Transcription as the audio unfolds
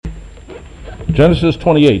Genesis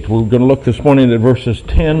 28. We're going to look this morning at verses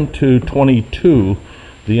 10 to 22,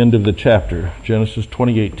 the end of the chapter. Genesis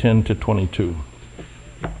 28, 10 to 22.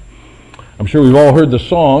 I'm sure we've all heard the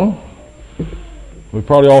song. We've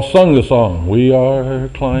probably all sung the song. We are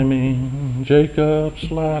climbing Jacob's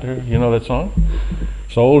ladder. You know that song?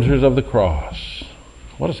 Soldiers of the cross.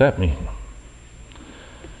 What does that mean?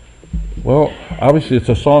 Well, obviously it's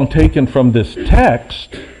a song taken from this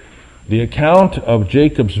text, the account of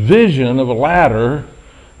Jacob's vision of a ladder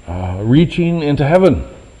reaching into heaven.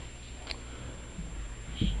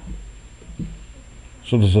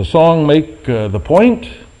 So does the song make the point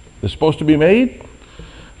that's supposed to be made?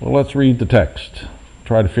 Well, let's read the text.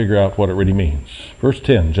 Try to figure out what it really means. Verse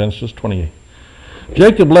 10, Genesis 28.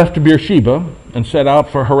 Jacob left Beersheba and set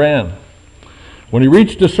out for Haran. When he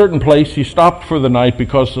reached a certain place, he stopped for the night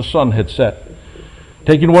because the sun had set.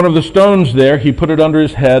 Taking one of the stones there, he put it under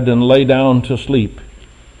his head and lay down to sleep.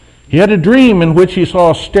 He had a dream in which he saw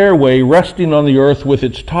a stairway resting on the earth with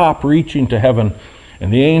its top reaching to heaven,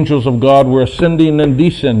 and the angels of God were ascending and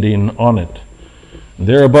descending on it. And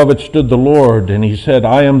there above it stood the Lord, and he said,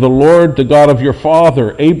 I am the Lord, the God of your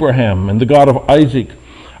father Abraham, and the God of Isaac.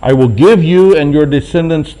 I will give you and your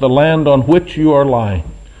descendants the land on which you are lying.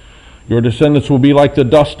 Your descendants will be like the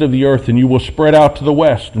dust of the earth, and you will spread out to the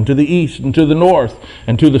west, and to the east, and to the north,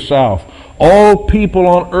 and to the south. All people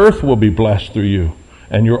on earth will be blessed through you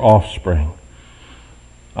and your offspring.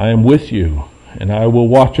 I am with you, and I will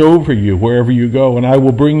watch over you wherever you go, and I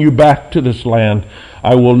will bring you back to this land.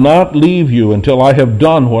 I will not leave you until I have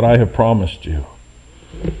done what I have promised you.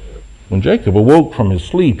 When Jacob awoke from his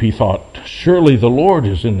sleep, he thought, surely the Lord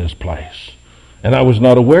is in this place, and I was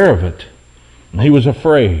not aware of it. And he was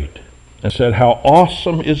afraid and said, how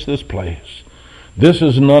awesome is this place! This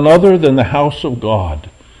is none other than the house of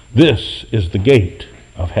God. This is the gate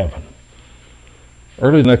of heaven.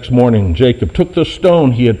 Early the next morning, Jacob took the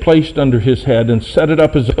stone he had placed under his head and set it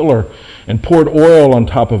up as a pillar and poured oil on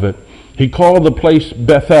top of it. He called the place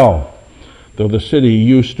Bethel, though the city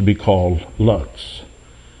used to be called Luz.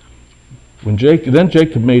 Then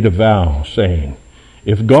Jacob made a vow, saying,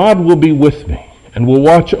 if God will be with me, and will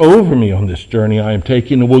watch over me on this journey I am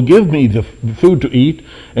taking, and will give me the food to eat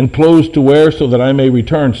and clothes to wear so that I may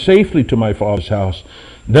return safely to my father's house,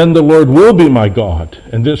 then the Lord will be my God,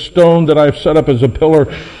 and this stone that I have set up as a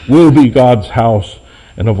pillar will be God's house,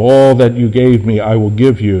 and of all that you gave me I will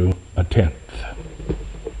give you a tenth.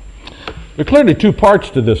 There are clearly two parts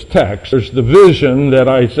to this text. There's the vision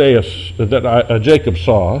that Jacob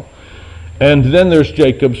saw, and then there's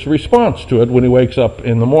Jacob's response to it when he wakes up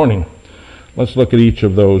in the morning. Let's look at each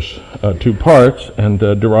of those two parts and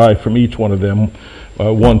derive from each one of them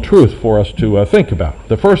one truth for us to think about.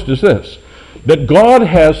 The first is this, that God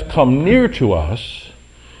has come near to us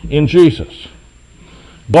in Jesus.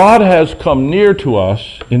 God has come near to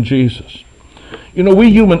us in Jesus. You know,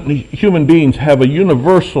 we human beings have a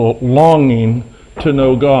universal longing to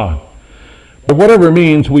know God. But whatever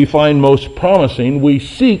means we find most promising, we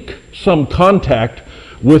seek some contact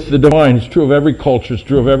with the divine. It's true of every culture, it's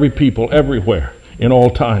true of every people, everywhere, in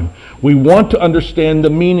all time. We want to understand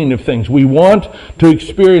the meaning of things. We want to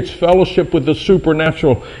experience fellowship with the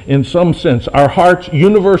supernatural in some sense. Our hearts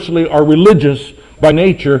universally are religious by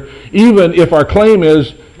nature, even if our claim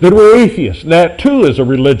is that we're atheists. That too is a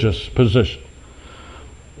religious position.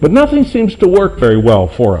 But nothing seems to work very well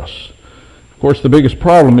for us. Of course, the biggest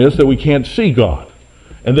problem is that we can't see God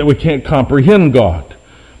and that we can't comprehend God.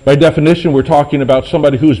 By definition, we're talking about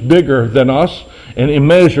somebody who's bigger than us and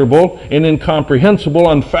immeasurable and incomprehensible,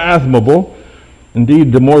 unfathomable.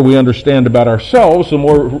 Indeed, the more we understand about ourselves, the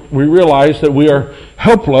more we realize that we are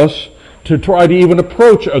helpless to try to even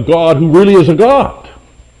approach a God who really is a God.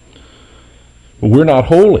 But we're not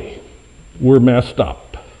holy. We're messed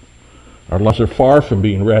up. Our lives are far from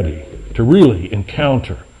being ready to really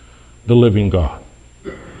encounter the living God.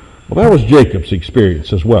 Well, that was Jacob's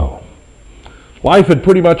experience as well. Life had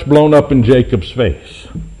pretty much blown up in Jacob's face.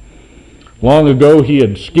 Long ago he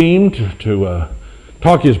had schemed to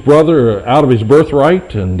talk his brother out of his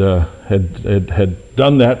birthright and had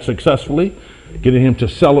done that successfully, getting him to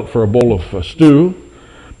sell it for a bowl of stew.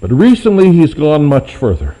 But recently he's gone much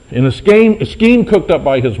further. In a scheme cooked up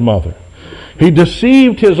by his mother, he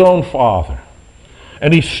deceived his own father,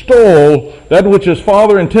 and he stole that which his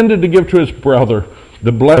father intended to give to his brother,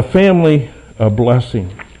 the family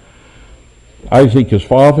blessing. Isaac, his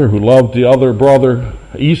father, who loved the other brother,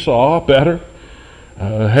 Esau, better,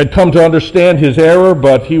 had come to understand his error,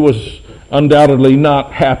 but he was undoubtedly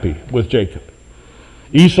not happy with Jacob.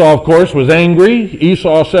 Esau, of course, was angry.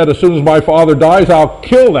 Esau said, as soon as my father dies, I'll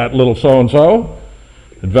kill that little so-and-so,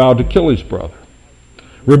 and vowed to kill his brother.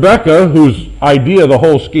 Rebekah, whose idea the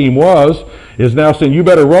whole scheme was, is now saying, you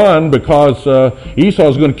better run because Esau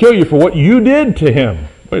is going to kill you for what you did to him.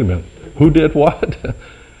 Wait a minute. Who did what?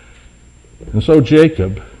 And so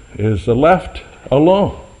Jacob is left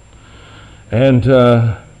alone. And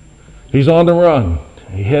he's on the run.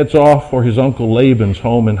 He heads off for his uncle Laban's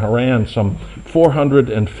home in Haran, some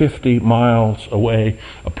 450 miles away,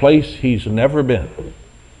 a place he's never been.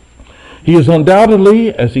 He is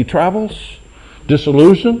undoubtedly, as he travels,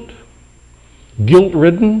 disillusioned,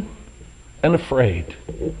 guilt-ridden, and afraid.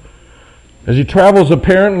 As he travels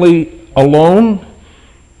apparently alone,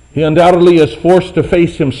 he undoubtedly is forced to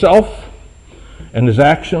face himself and his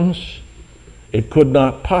actions. It could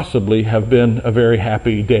not possibly have been a very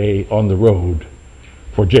happy day on the road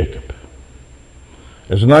for Jacob.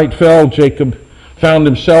 As night fell, Jacob found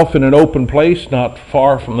himself in an open place not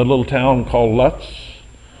far from the little town called Luz.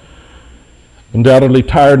 Undoubtedly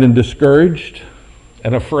tired and discouraged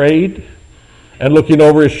and afraid, and looking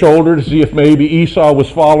over his shoulder to see if maybe Esau was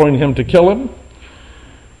following him to kill him,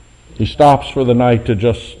 he stops for the night to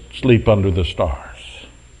just sleep under the stars.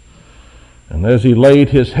 And as he laid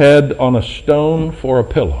his head on a stone for a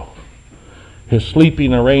pillow, his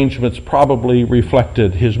sleeping arrangements probably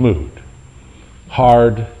reflected his mood.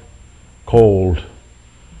 Hard, cold,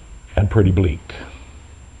 and pretty bleak.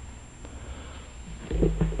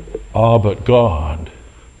 Ah, but God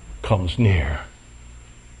comes near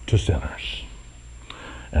to sinners.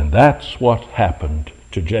 And that's what happened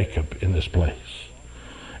to Jacob in this place.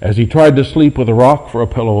 As he tried to sleep with a rock for a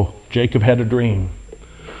pillow, Jacob had a dream.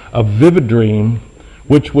 A vivid dream,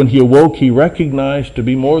 which when he awoke he recognized to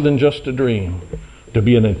be more than just a dream, to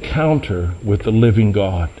be an encounter with the living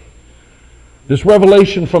God. This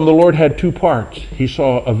revelation from the Lord had two parts. He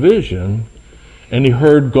saw a vision and he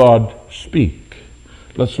heard God speak.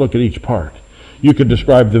 Let's look at each part. You could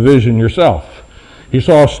describe the vision yourself. He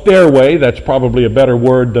saw a stairway, that's probably a better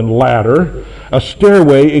word than ladder, a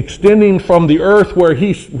stairway extending from the earth where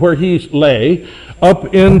he lay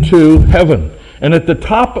up into heaven. And at the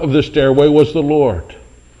top of the stairway was the Lord.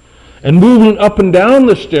 And moving up and down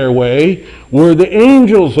the stairway were the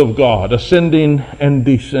angels of God ascending and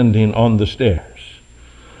descending on the stairs.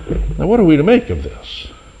 Now what are we to make of this?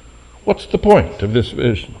 What's the point of this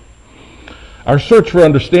vision? Our search for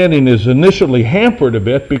understanding is initially hampered a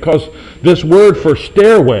bit because this word for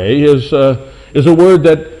stairway is a word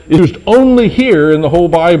that is used only here in the whole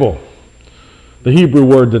Bible. The Hebrew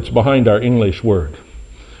word that's behind our English word.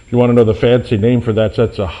 If you want to know the fancy name for that,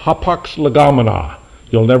 that's a hapax legomena.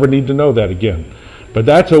 You'll never need to know that again. But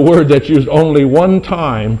that's a word that's used only one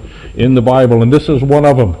time in the Bible, and this is one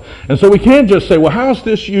of them. And so we can't just say, well, how's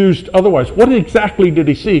this used otherwise? What exactly did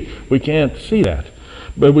he see? We can't see that.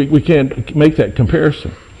 But we can't make that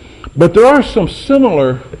comparison. But there are some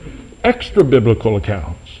similar extra-biblical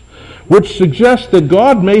accounts which suggest that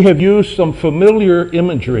God may have used some familiar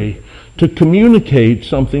imagery to communicate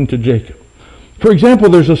something to Jacob. For example,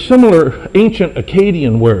 there's a similar ancient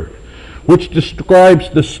Akkadian word which describes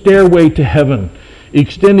the stairway to heaven,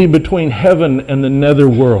 extending between heaven and the nether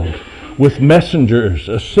world, with messengers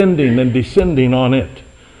ascending and descending on it.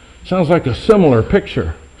 Sounds like a similar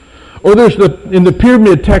picture. Or in the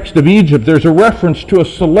pyramid text of Egypt, there's a reference to a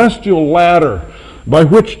celestial ladder by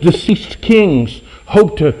which deceased kings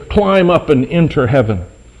hope to climb up and enter heaven.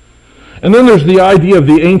 And then there's the idea of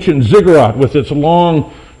the ancient ziggurat with its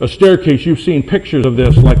long staircase. You've seen pictures of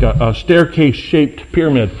this, like a staircase-shaped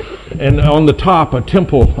pyramid, and on the top a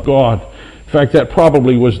temple of God. In fact, that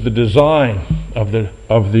probably was the design of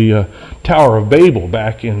the Tower of Babel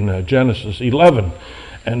back in Genesis 11.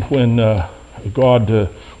 And when God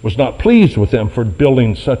was not pleased with them for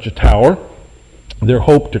building such a tower, their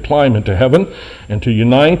hope to climb into heaven and to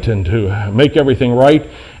unite and to make everything right,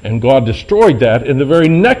 and God destroyed that. And the very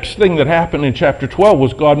next thing that happened in chapter 12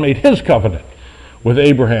 was God made his covenant with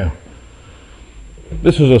Abraham.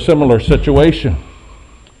 This is a similar situation,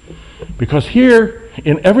 because here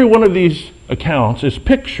in every one of these accounts is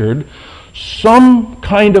pictured some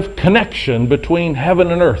kind of connection between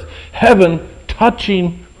heaven and earth, heaven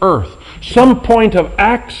touching earth. Some point of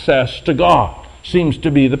access to God seems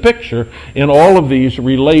to be the picture in all of these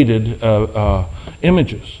related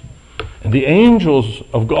images. And the angels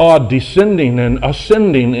of God descending and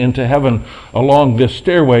ascending into heaven along this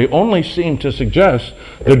stairway only seem to suggest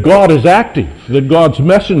that God is active, that God's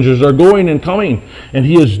messengers are going and coming, and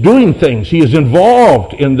he is doing things. He is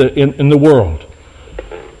involved in the world.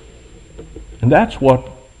 And that's what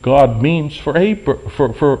God means for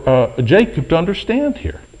Jacob to understand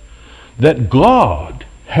here. That God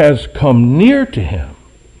has come near to him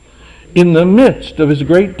in the midst of his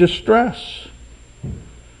great distress.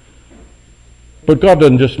 But God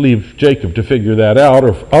doesn't just leave Jacob to figure that out,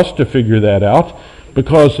 or for us to figure that out,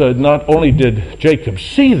 because not only did Jacob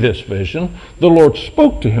see this vision, the Lord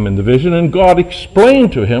spoke to him in the vision, and God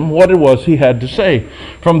explained to him what it was he had to say.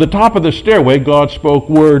 From the top of the stairway, God spoke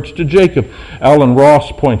words to Jacob. Alan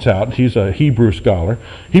Ross points out, he's a Hebrew scholar,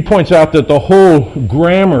 he points out that the whole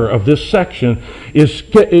grammar of this section is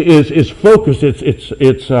focused,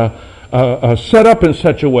 it's set up in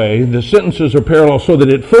such a way, the sentences are parallel so that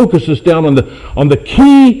it focuses down on the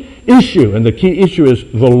key issue, and the key issue is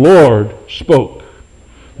the Lord spoke.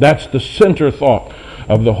 That's the center thought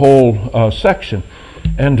of the whole section.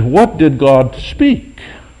 And what did God speak?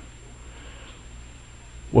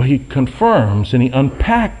 Well, he confirms and he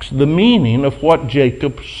unpacks the meaning of what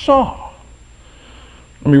Jacob saw.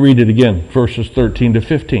 Let me read it again, verses 13 to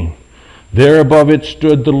 15. There above it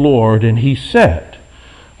stood the Lord, and he said,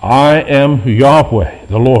 I am Yahweh,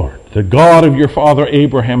 the Lord, the God of your father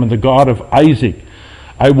Abraham and the God of Isaac.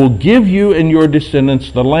 I will give you and your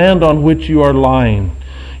descendants the land on which you are lying.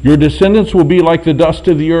 Your descendants will be like the dust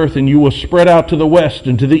of the earth, and you will spread out to the west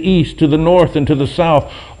and to the east, to the north and to the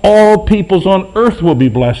south. All peoples on earth will be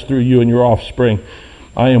blessed through you and your offspring.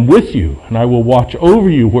 I am with you, and I will watch over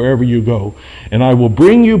you wherever you go. And I will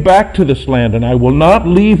bring you back to this land, and I will not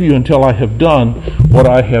leave you until I have done what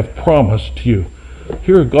I have promised you.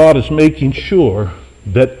 Here God is making sure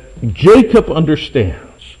that Jacob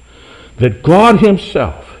understands that God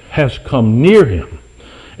himself has come near him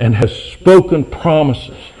and has spoken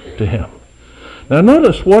promises to him. Now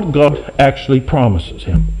notice what God actually promises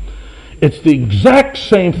him. It's the exact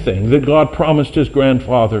same thing that God promised his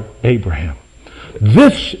grandfather Abraham.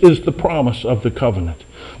 This is the promise of the covenant.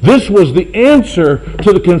 This was the answer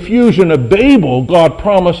to the confusion of Babel. God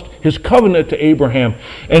promised his covenant to Abraham.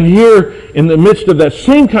 And here, in the midst of that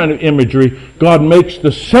same kind of imagery, God makes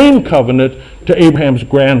the same covenant to Abraham's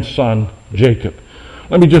grandson, Jacob.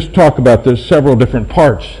 Let me just talk about this, several different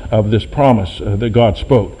parts of this promise that God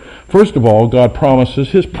spoke. First of all, God promises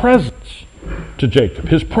his presence to Jacob,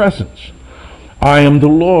 his presence. I am the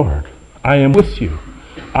Lord. I am with you.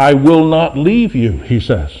 I will not leave you, he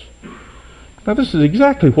says. Now this is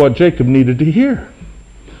exactly what Jacob needed to hear.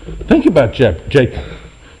 Think about Jacob.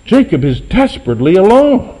 Jacob is desperately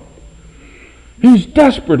alone. He's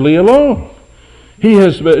desperately alone. He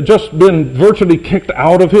has just been virtually kicked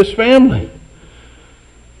out of his family.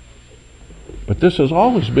 But this has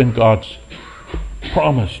always been God's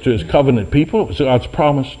promise to his covenant people. It was God's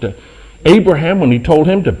promise to Abraham when he told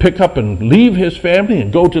him to pick up and leave his family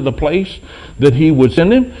and go to the place that he would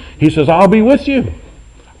send him. He says, I'll be with you.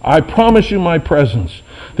 I promise you my presence.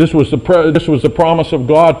 This was the promise of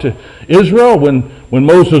God to Israel when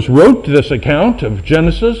Moses wrote this account of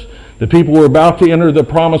Genesis. The people were about to enter the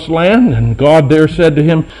promised land, and God there said to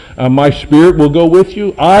him, my spirit will go with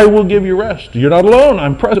you. I will give you rest. You're not alone.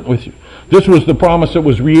 I'm present with you. This was the promise that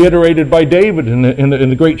was reiterated by David in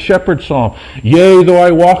the great shepherd psalm. Yea, though I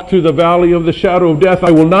walk through the valley of the shadow of death, I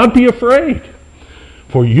will not be afraid,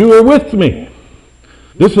 for you are with me.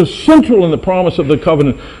 This is central in the promise of the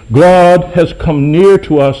covenant. God has come near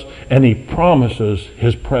to us, and he promises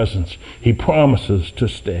his presence. He promises to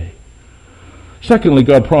stay. Secondly,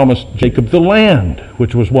 God promised Jacob the land,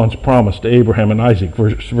 which was once promised to Abraham and Isaac.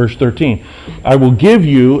 Verse 13, I will give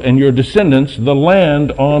you and your descendants the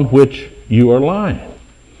land on which you are lying.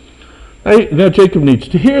 Now Jacob needs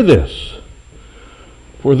to hear this.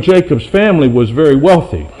 For Jacob's family was very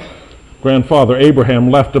wealthy. Grandfather Abraham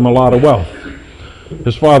left him a lot of wealth.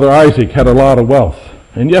 His father Isaac had a lot of wealth.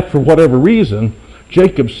 And yet, for whatever reason,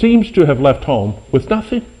 Jacob seems to have left home with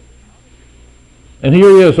nothing. And here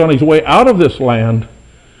he is on his way out of this land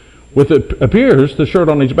with, it appears, the shirt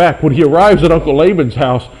on his back. When he arrives at Uncle Laban's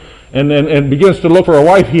house and begins to look for a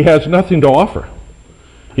wife, he has nothing to offer.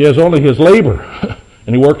 He has only his labor,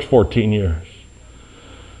 and he works 14 years.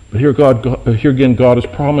 But here again, God is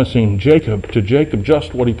promising Jacob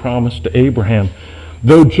just what he promised to Abraham.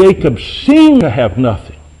 Though Jacob seemed to have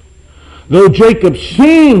nothing, though Jacob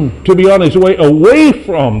seemed to be on his way away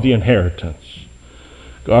from the inheritance,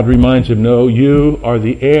 God reminds him, no, you are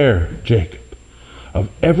the heir, Jacob, of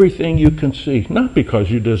everything you can see. Not because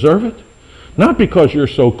you deserve it, not because you're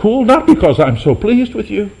so cool, not because I'm so pleased with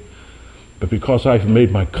you, but because I've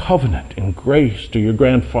made my covenant in grace to your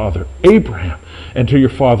grandfather Abraham and to your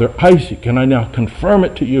father Isaac, and I now confirm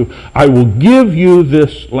it to you. I will give you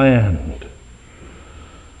this land.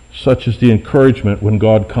 Such is the encouragement when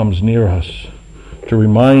God comes near us to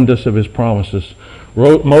remind us of his promises.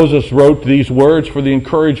 Moses wrote these words for the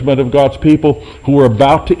encouragement of God's people who were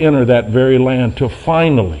about to enter that very land, to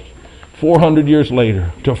finally, 400 years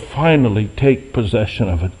later, to finally take possession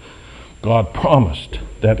of it. God promised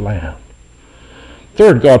that land.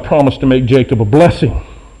 Third, God promised to make Jacob a blessing.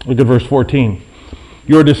 Look at verse 14.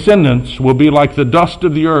 Your descendants will be like the dust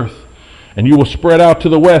of the earth, and you will spread out to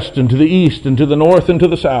the west and to the east and to the north and to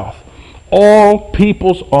the south. All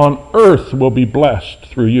peoples on earth will be blessed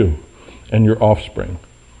through you and your offspring.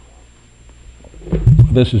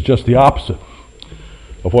 This is just the opposite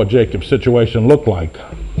of what Jacob's situation looked like.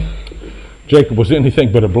 Jacob was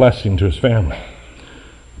anything but a blessing to his family.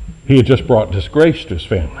 He had just brought disgrace to his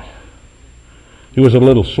family. He was a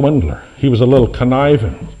little swindler. He was a little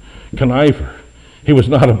conniver. He was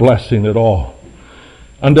not a blessing at all.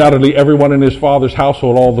 Undoubtedly, everyone in his father's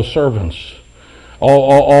household, all the servants,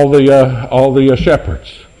 all the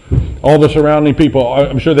shepherds, all the surrounding people,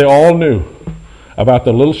 I'm sure they all knew about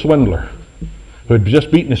the little swindler who had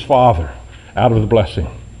just beaten his father out of the blessing,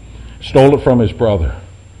 stole it from his brother.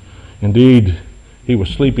 Indeed, he was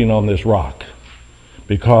sleeping on this rock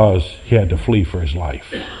because he had to flee for his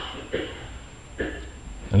life.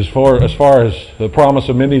 And as far as the promise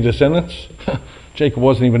of many descendants, Jacob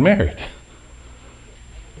wasn't even married.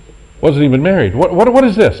 Wasn't even married. What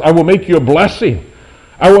is this? I will make you a blessing.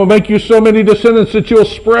 I will make you so many descendants that you'll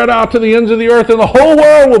spread out to the ends of the earth and the whole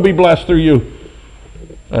world will be blessed through you.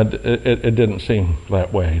 It didn't seem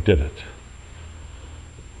that way, did it?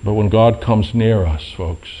 But when God comes near us,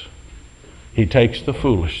 folks, He takes the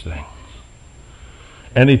foolish things,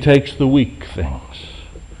 and He takes the weak things,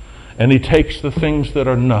 and He takes the things that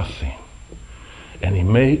are nothing, and He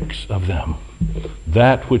makes of them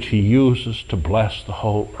that which He uses to bless the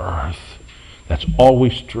whole earth. That's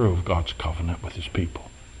always true of God's covenant with His people.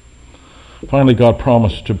 Finally, God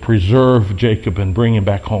promised to preserve Jacob and bring him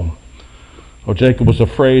back home. Oh, Jacob was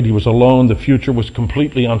afraid. He was alone. The future was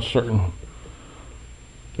completely uncertain.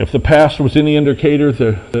 If the past was any indicator,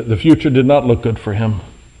 the future did not look good for him.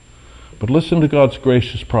 But listen to God's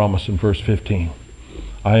gracious promise in verse 15.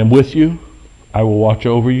 I am with you. I will watch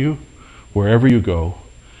over you wherever you go,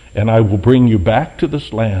 and I will bring you back to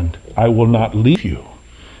this land. I will not leave you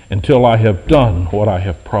until I have done what I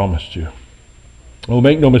have promised you. Oh,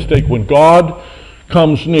 make no mistake, when God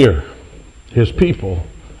comes near, His people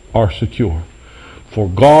are secure. For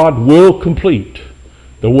God will complete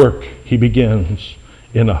the work He begins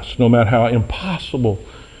in us. No matter how impossible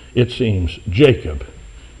it seems, Jacob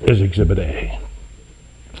is Exhibit A.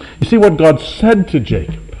 You see, what God said to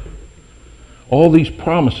Jacob, all these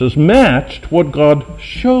promises matched what God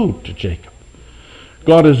showed to Jacob.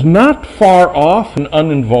 God is not far off and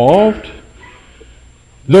uninvolved.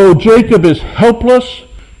 Though Jacob is helpless,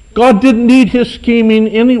 God didn't need his scheming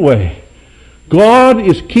anyway. God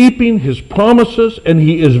is keeping His promises, and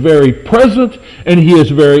He is very present, and He is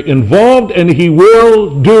very involved, and He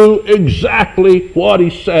will do exactly what He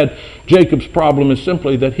said. Jacob's problem is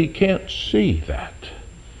simply that he can't see that.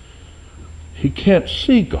 He can't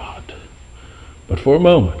see God. But for a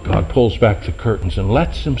moment, God pulls back the curtains and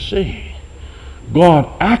lets him see God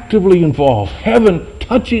actively involved, heaven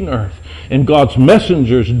touching earth, and God's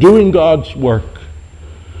messengers doing God's work.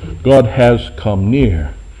 God has come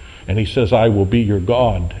near, and He says, I will be your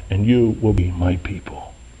God, and you will be my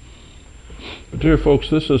people. But dear folks,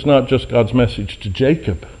 this is not just God's message to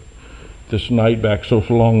Jacob this night back so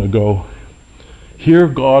long ago. Here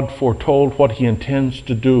God foretold what He intends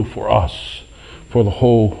to do for us, for the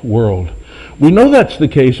whole world. We know that's the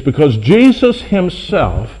case because Jesus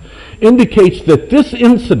Himself indicates that this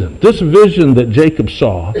incident, this vision that Jacob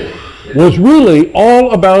saw, was really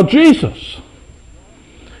all about Jesus.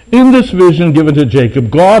 In this vision given to Jacob,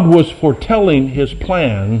 God was foretelling His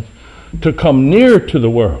plan to come near to the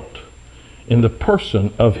world in the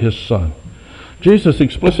person of His Son. Jesus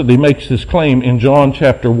explicitly makes this claim in John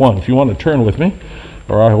chapter 1. If you want to turn with me,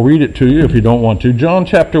 or I'll read it to you if you don't want to. John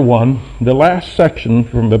chapter 1, the last section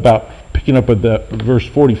from about picking up at that verse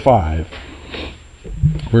 45.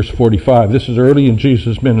 Verse 45. This is early in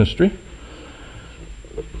Jesus' ministry.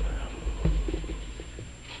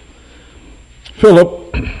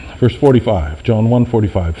 Philip, verse 45, John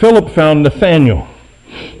 1:45. Philip found Nathanael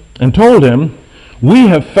and told him, we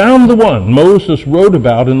have found the one Moses wrote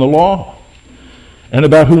about in the law, and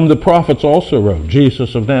about whom the prophets also wrote,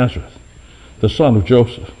 Jesus of Nazareth, the son of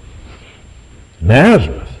Joseph.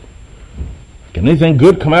 Nazareth? Can anything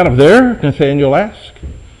good come out of there? Nathanael asked.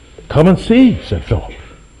 Come and see, said Philip.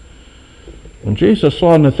 When Jesus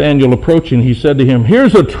saw Nathanael approaching, he said to him,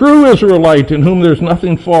 here's a true Israelite in whom there's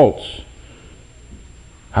nothing false.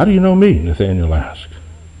 How do you know me? Nathanael asked.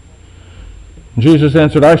 Jesus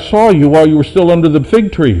answered, I saw you while you were still under the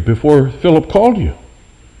fig tree before Philip called you.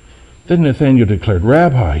 Then Nathanael declared,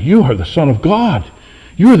 Rabbi, you are the Son of God.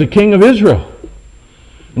 You are the King of Israel.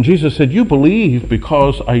 And Jesus said, you believe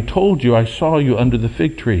because I told you I saw you under the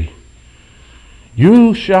fig tree.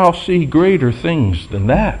 You shall see greater things than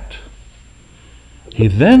that. He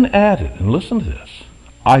then added, and listen to this,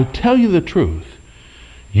 I tell you the truth,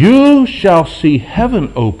 you shall see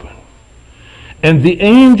heaven open, and the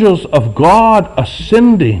angels of God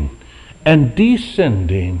ascending and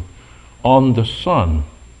descending on the Son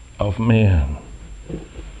of Man.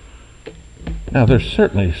 Now there's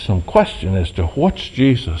certainly some question as to what's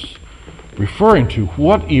Jesus referring to.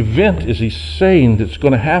 What event is he saying that's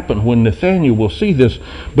going to happen when Nathanael will see this?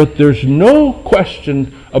 But there's no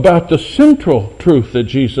question about the central truth that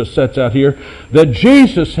Jesus sets out here, that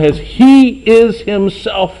Jesus says he is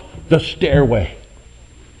himself the stairway.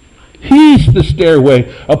 He's the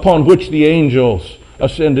stairway upon which the angels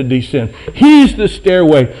ascend and descend. He's the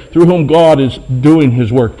stairway through whom God is doing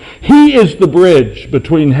his work. He is the bridge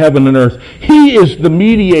between heaven and earth. He is the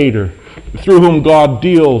mediator through whom God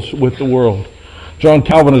deals with the world. John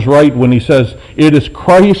Calvin is right when he says, it is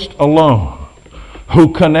Christ alone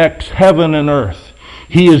who connects heaven and earth.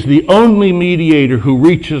 He is the only mediator who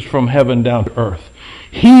reaches from heaven down to earth.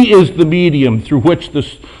 He is the medium through which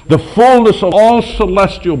the fullness of all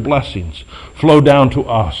celestial blessings flow down to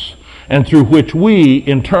us, and through which we,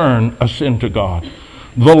 in turn, ascend to God.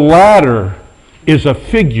 The latter is a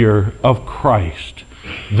figure of Christ,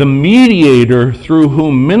 the mediator through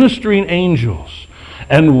whom ministering angels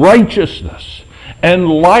and righteousness and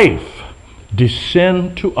life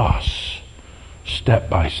descend to us step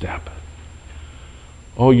by step.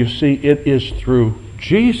 Oh, you see, it is through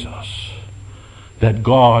Jesus that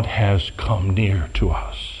God has come near to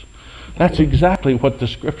us. That's exactly what the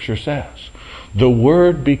Scripture says. The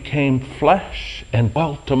Word became flesh and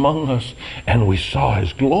dwelt among us, and we saw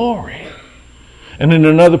his glory. And in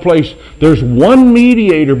another place, there's one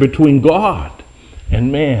mediator between God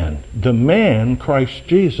and man, the man, Christ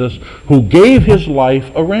Jesus, who gave his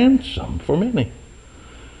life a ransom for many.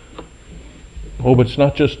 Oh, but it's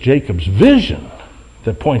not just Jacob's vision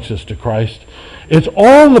that points us to Christ. It's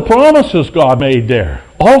all the promises God made there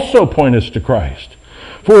also point us to Christ.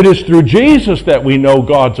 For it is through Jesus that we know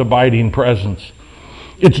God's abiding presence.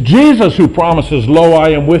 It's Jesus who promises, lo, I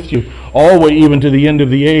am with you always, even to the end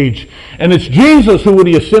of the age. And it's Jesus who, when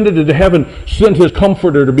he ascended into heaven, sent his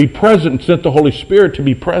Comforter to be present, sent the Holy Spirit to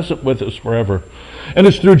be present with us forever. And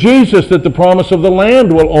it's through Jesus that the promise of the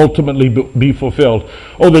land will ultimately be fulfilled.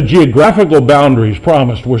 Oh, the geographical boundaries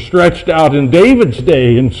promised were stretched out in David's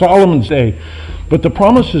day, in Solomon's day. But the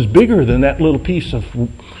promise is bigger than that little piece of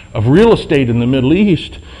real estate in the Middle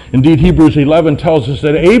East. Indeed, Hebrews 11 tells us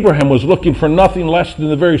that Abraham was looking for nothing less than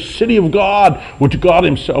the very city of God, which God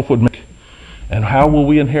himself would make. And how will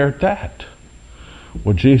we inherit that?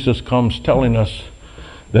 Well, Jesus comes telling us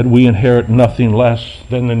that we inherit nothing less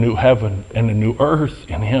than the new heaven and the new earth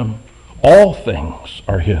in him. All things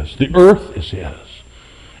are his. The earth is his,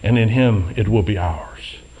 and in him it will be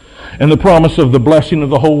ours. And the promise of the blessing of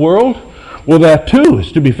the whole world, well, that too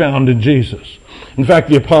is to be found in Jesus. In fact,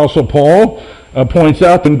 the Apostle Paul points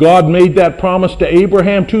out when God made that promise to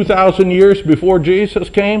Abraham 2,000 years before Jesus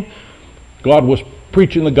came, God was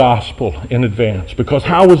preaching the gospel in advance. Because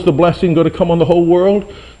how was the blessing going to come on the whole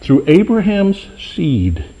world? Through Abraham's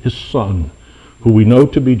seed, his son, who we know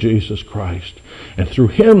to be Jesus Christ. And through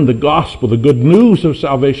him, the gospel, the good news of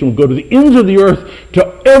salvation will go to the ends of the earth,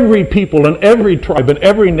 to every people and every tribe and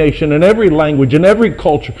every nation and every language and every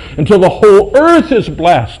culture, until the whole earth is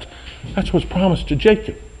blessed. That's what's promised to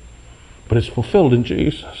Jacob. But it's fulfilled in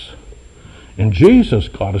Jesus. In Jesus,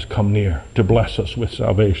 God has come near to bless us with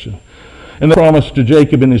salvation. And the promise to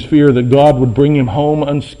Jacob in his fear that God would bring him home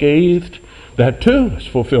unscathed, that too is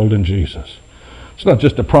fulfilled in Jesus. It's not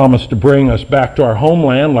just a promise to bring us back to our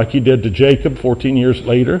homeland like he did to Jacob 14 years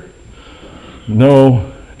later.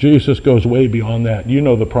 No, Jesus goes way beyond that. You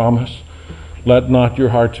know the promise. Let not your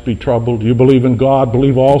hearts be troubled. You believe in God,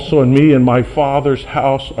 believe also in me. In my Father's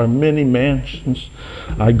house are many mansions.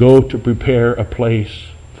 I go to prepare a place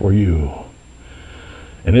for you.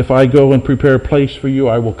 And if I go and prepare a place for you,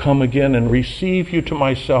 I will come again and receive you to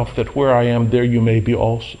myself, that where I am, there you may be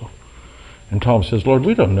also. And Thomas says, Lord,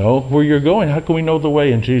 we don't know where you're going. How can we know the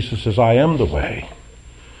way? And Jesus says, I am the way,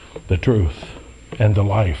 the truth, and the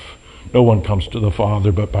life. No one comes to the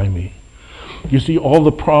Father but by me. You see, all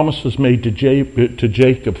the promises made to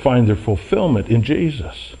Jacob find their fulfillment in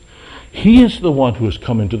Jesus. He is the one who has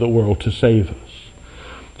come into the world to save us.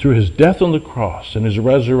 Through his death on the cross and his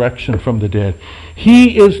resurrection from the dead,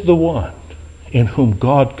 he is the one in whom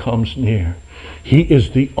God comes near. He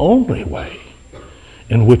is the only way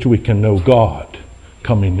in which we can know God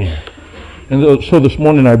coming near. And so this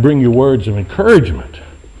morning I bring you words of encouragement.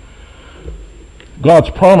 God's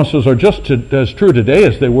promises are just as true today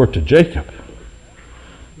as they were to Jacob.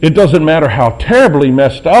 It doesn't matter how terribly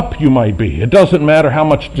messed up you might be. It doesn't matter how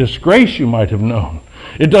much disgrace you might have known.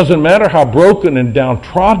 It doesn't matter how broken and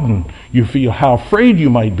downtrodden you feel, how afraid you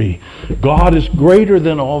might be. God is greater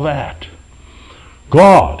than all that.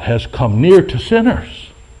 God has come near to sinners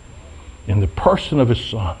in the person of his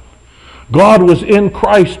Son. God was in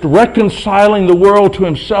Christ reconciling the world to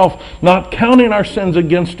himself, not counting our sins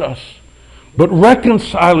against us, but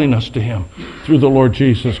reconciling us to him through the Lord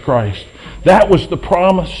Jesus Christ. That was the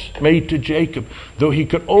promise made to Jacob, though he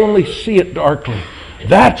could only see it darkly.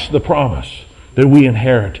 That's the promise that we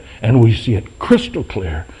inherit, and we see it crystal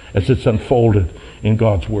clear as it's unfolded in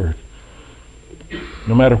God's Word.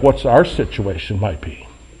 No matter what our situation might be,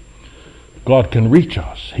 God can reach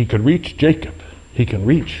us. He could reach Jacob. He can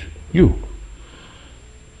reach you.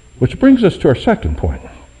 Which brings us to our second point.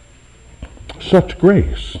 Such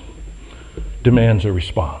grace demands a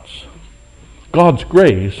response. God's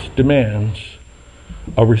grace demands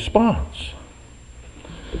a response.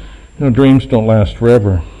 You know, dreams don't last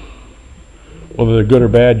forever. Whether they're good or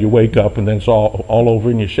bad, you wake up and then it's all over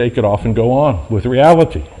and you shake it off and go on with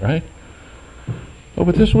reality, right? Oh,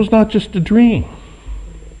 but this was not just a dream.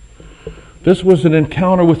 This was an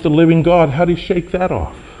encounter with the living God. How do you shake that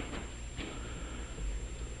off?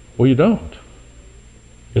 Well, you don't.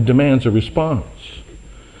 It demands a response.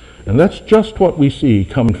 And that's just what we see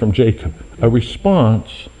coming from Jacob. A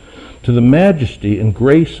response to the majesty and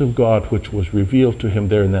grace of God which was revealed to him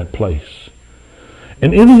there in that place.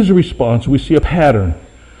 And in his response, we see a pattern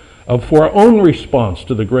for our own response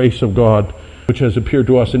to the grace of God, which has appeared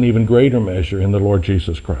to us in even greater measure in the Lord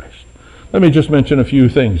Jesus Christ. Let me just mention a few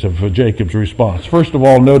things of Jacob's response. First of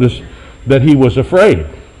all, notice that he was afraid.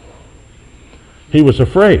 He was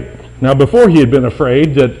afraid. Now, before he had been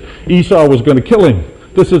afraid that Esau was going to kill him,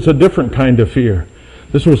 this is a different kind of fear.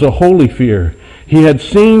 This was a holy fear. He had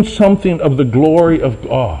seen something of the glory of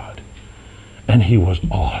God, and he was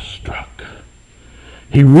awestruck.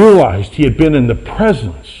 He realized he had been in the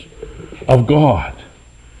presence of God,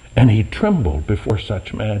 and he trembled before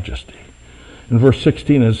such majesty. In verse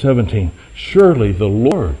 16 and 17, surely the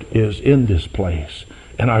Lord is in this place,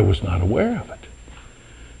 and I was not aware of it.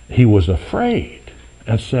 He was afraid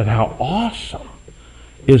and said, how awesome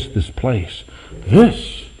is this place?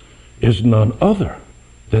 This is none other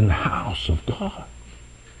than the house of God.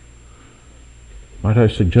 Might I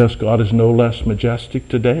suggest God is no less majestic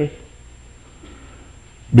today?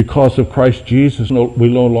 Because of Christ Jesus, we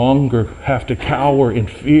no longer have to cower in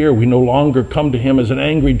fear. We no longer come to him as an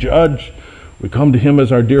angry judge. We come to him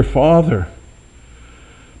as our dear Father.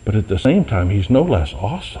 But at the same time, he's no less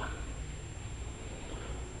awesome.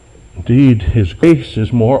 Indeed, his grace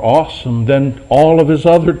is more awesome than all of his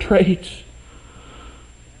other traits.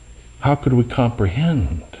 How could we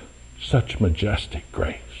comprehend such majestic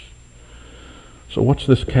grace? So what's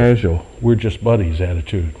this casual, we're just buddies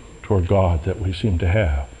attitude toward God that we seem to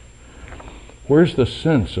have? Where's the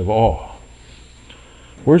sense of awe?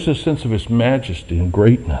 Where's the sense of his majesty and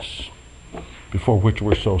greatness before which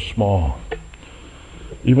we're so small?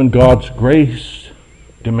 Even God's grace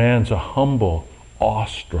demands a humble,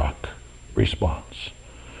 awestruck response.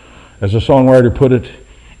 As a songwriter put it,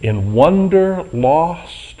 in wonder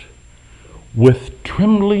lost, with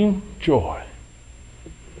trembling joy,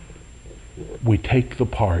 we take the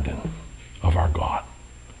pardon of our God.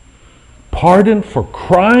 Pardon for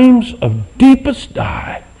crimes of deepest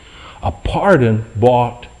dye, a pardon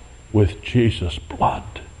bought with Jesus'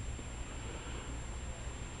 blood.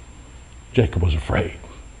 Jacob was afraid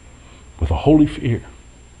with a holy fear.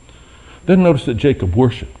 Then notice that Jacob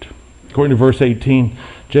worshipped. According to verse 18,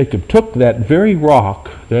 Jacob took that very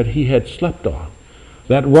rock that he had slept on,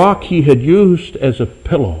 that rock he had used as a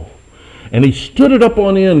pillow, and he stood it up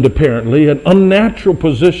on end, apparently, an unnatural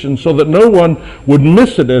position so that no one would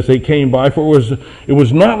miss it as they came by, for it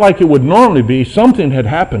was not like it would normally be. Something had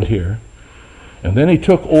happened here. And then he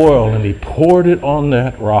took oil and he poured it on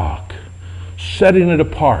that rock, setting it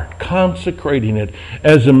apart, consecrating it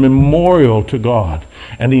as a memorial to God.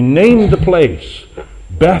 And he named the place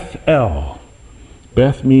Beth-El.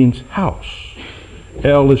 Beth means house.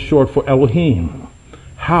 El is short for Elohim,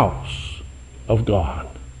 house of God.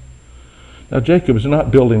 Now Jacob is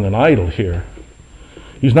not building an idol here.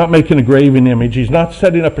 He's not making a graven image. He's not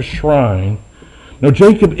setting up a shrine. No,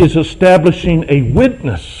 Jacob is establishing a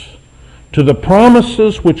witness to the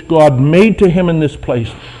promises which God made to him in this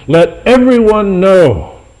place. Let everyone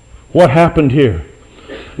know what happened here.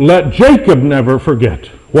 Let Jacob never forget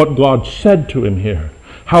what God said to him here,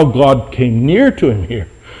 how God came near to him here,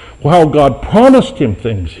 how God promised him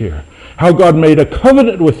things here, how God made a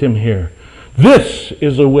covenant with him here. This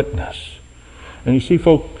is a witness. And you see,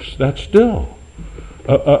 folks, that's still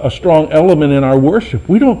a strong element in our worship.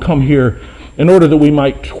 We don't come here in order that we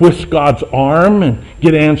might twist God's arm and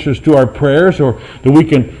get answers to our prayers, or that we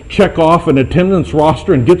can check off an attendance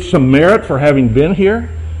roster and get some merit for having been here.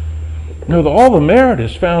 No, all the merit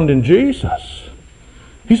is found in Jesus.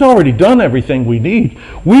 He's already done everything we need.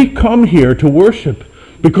 We come here to worship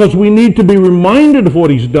because we need to be reminded of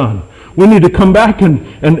what He's done. We need to come back and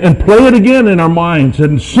play it again in our minds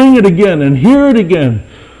and sing it again and hear it again.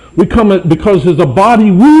 We come because as a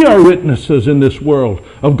body we are witnesses in this world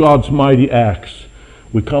of God's mighty acts.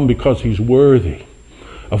 We come because He's worthy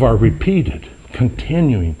of our repeated,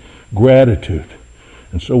 continuing gratitude.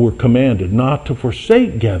 And so we're commanded not to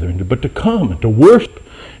forsake gathering, but to come and to worship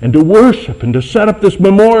and to worship and to set up this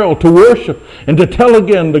memorial to worship and to tell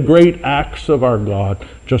again the great acts of our God,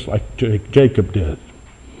 just like Jacob did.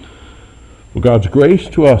 Well, God's grace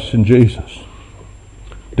to us in Jesus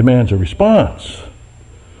demands a response.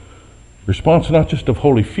 Response not just of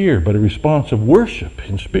holy fear, but a response of worship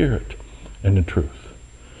in spirit and in truth.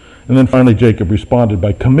 And then finally Jacob responded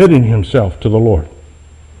by committing himself to the Lord.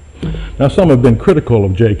 Now some have been critical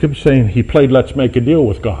of Jacob, saying he played let's make a deal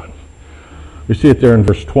with God. We see it there in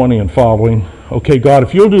verse 20 and following. Okay, God,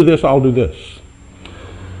 if you'll do this, I'll do this.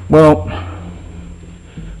 Well,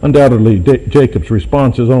 undoubtedly Jacob's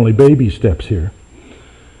response is only baby steps here.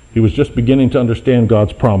 He was just beginning to understand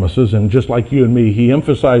God's promises, and just like you and me, he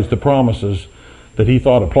emphasized the promises that he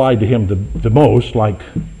thought applied to him the most, like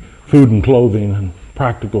food and clothing and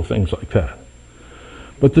practical things like that.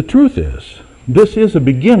 But the truth is, this is a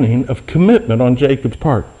beginning of commitment on Jacob's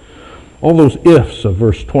part. All those ifs of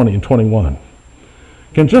verse 20 and 21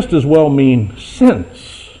 can just as well mean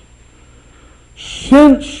since.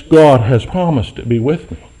 Since God has promised to be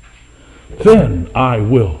with me, then I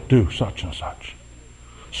will do such and such.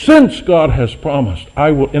 Since God has promised,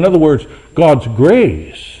 I will. In other words, God's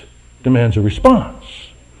grace demands a response.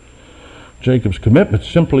 Jacob's commitments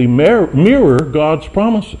simply mirror God's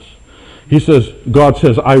promises. He says, God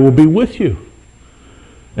says, I will be with you.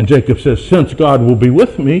 And Jacob says, since God will be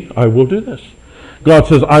with me, I will do this. God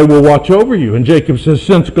says, I will watch over you. And Jacob says,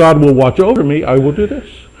 since God will watch over me, I will do this.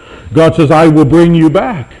 God says, I will bring you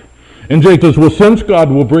back. And Jacob says, well, since God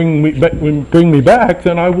will bring me back,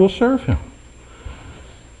 then I will serve Him.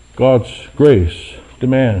 God's grace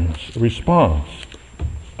demands a response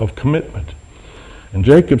of commitment. And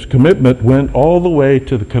Jacob's commitment went all the way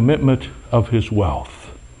to the commitment of his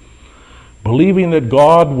wealth. Believing that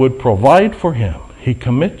God would provide for him, he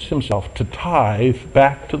commits himself to tithe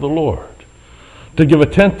back to the Lord, to give a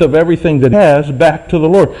tenth of everything that he has back to the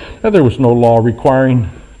Lord. Now, there was no law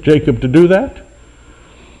requiring Jacob to do that.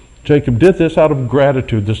 Jacob did this out of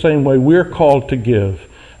gratitude, the same way we're called to give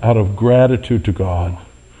out of gratitude to God,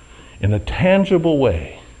 in a tangible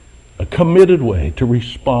way, a committed way to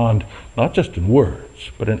respond, not just in words,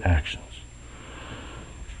 but in actions.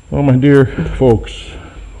 Well, my dear folks,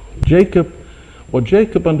 what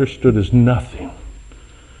Jacob understood is nothing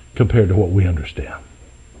compared to what we understand.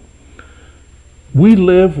 We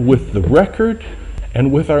live with the record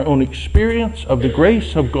and with our own experience of the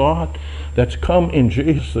grace of God that's come in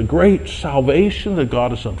Jesus, the great salvation that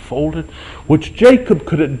God has unfolded, which Jacob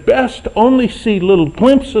could at best only see little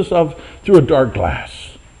glimpses of through a dark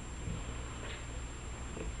glass.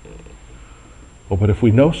 Oh, but if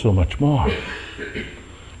we know so much more,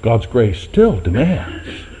 God's grace still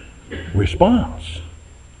demands response.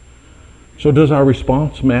 So does our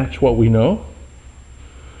response match what we know?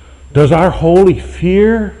 Does our holy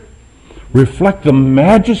fear reflect the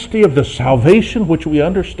majesty of the salvation which we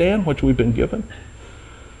understand, which we've been given?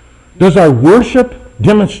 Does our worship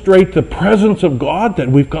demonstrate the presence of God that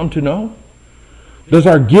we've come to know? Does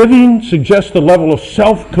our giving suggest the level of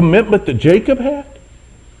self-commitment that Jacob had?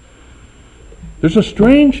 There's a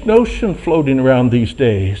strange notion floating around these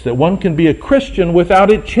days that one can be a Christian without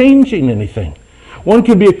it changing anything. One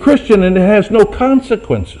can be a Christian and it has no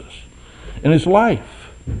consequences in his life,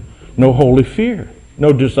 no holy fear,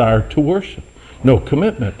 no desire to worship, no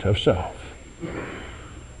commitment of self.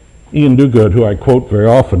 Ian Duguid, who I quote very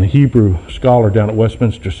often, a Hebrew scholar down at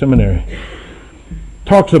Westminster Seminary,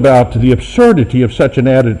 talks about the absurdity of such an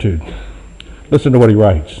attitude. Listen to what he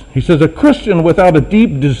writes. He says, a Christian without a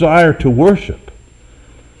deep desire to worship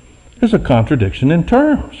is a contradiction in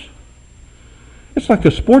terms. It's like a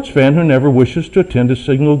sports fan who never wishes to attend a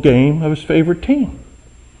single game of his favorite team,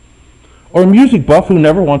 or a music buff who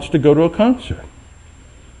never wants to go to a concert.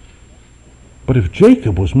 But if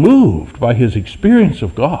Jacob was moved by his experience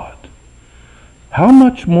of God, how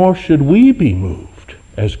much more should we be moved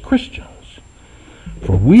as Christians?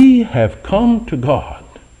 For we have come to God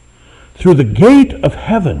through the gate of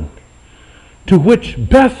heaven, to which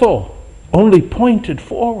Bethel only pointed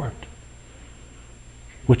forward,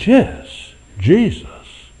 which is Jesus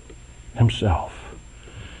himself.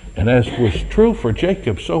 And as was true for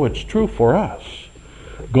Jacob, so it's true for us.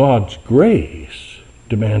 God's grace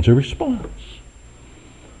demands a response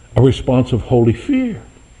of holy fear,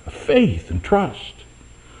 of faith and trust,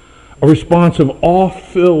 a response of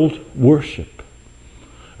awe-filled worship,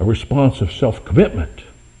 a response of self-commitment.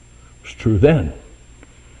 It was true then,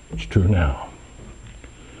 it's true now.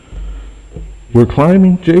 We're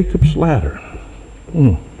climbing Jacob's ladder.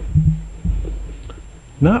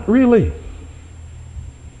 Not really.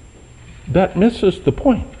 That misses the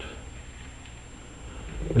point.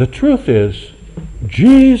 The truth is,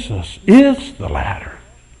 Jesus is the ladder.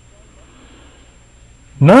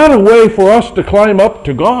 Not a way for us to climb up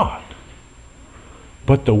to God,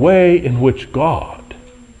 but the way in which God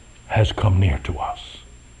has come near to us.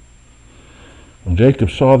 When Jacob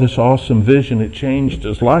saw this awesome vision, it changed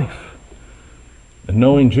his life. And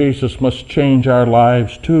knowing Jesus must change our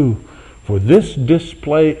lives too, for this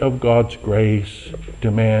display of God's grace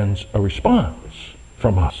demands a response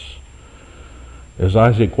from us. As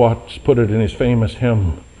Isaac Watts put it in his famous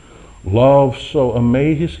hymn, love so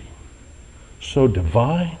amazing, so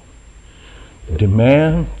divine,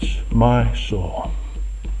 demands my soul,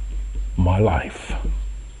 my life,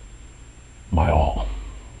 my all.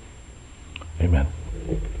 Amen.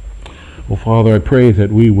 Well, Father, I pray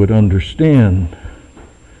that we would understand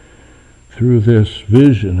through this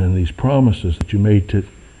vision and these promises that you made to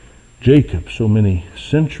Jacob so many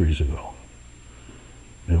centuries ago.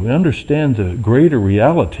 May we understand the greater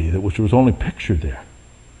reality that which was only pictured there.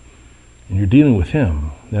 And you're dealing with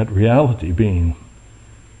him, that reality being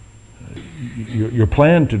your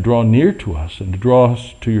plan to draw near to us and to draw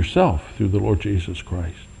us to yourself through the Lord Jesus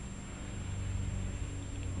Christ.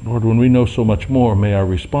 Lord, when we know so much more, may our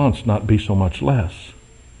response not be so much less.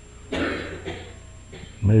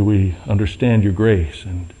 May we understand your grace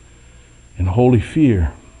and in holy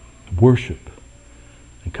fear, worship,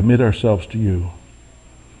 and commit ourselves to you,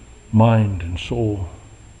 mind and soul,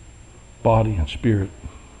 body and spirit.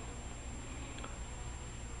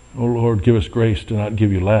 Oh Lord, give us grace to not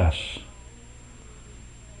give you less,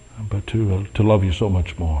 but to love you so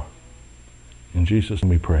much more. In Jesus' name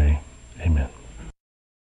we pray. Amen.